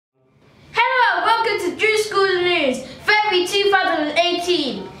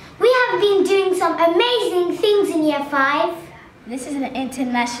some amazing things in Year 5. This is an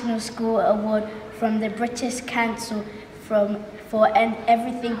international school award from the British Council for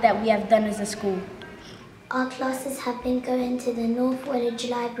everything that we have done as a school. Our classes have been going to the North Village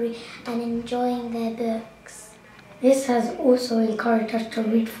Library and enjoying their books. This has also encouraged us to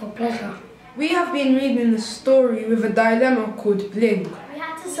read for pleasure. We have been reading a story with a dilemma called Blink. We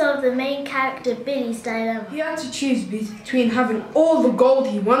had to solve the main character Billy's dilemma. He had to choose between having all the gold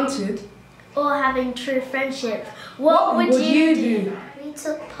he wanted or having true friendship. What would you do? We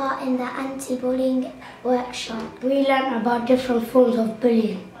took part in the anti-bullying workshop. We learned about different forms of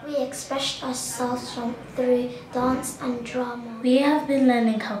bullying. We expressed ourselves through dance and drama. We have been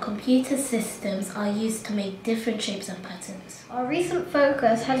learning how computer systems are used to make different shapes and patterns. Our recent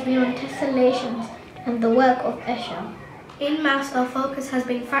focus has been on tessellations and the work of Escher. In maths, our focus has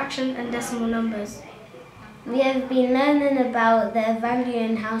been fraction and decimal numbers. We have been learning about their value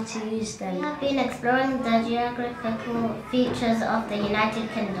and how to use them. We have been exploring the geographical features of the United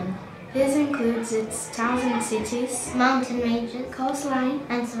Kingdom. This includes its towns and cities, mountain ranges, coastline,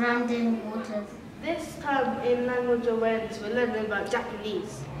 and surrounding waters. This time in language awareness, we're learning about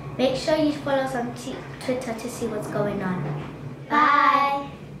Japanese. Make sure you follow us on Twitter to see what's going on. Bye!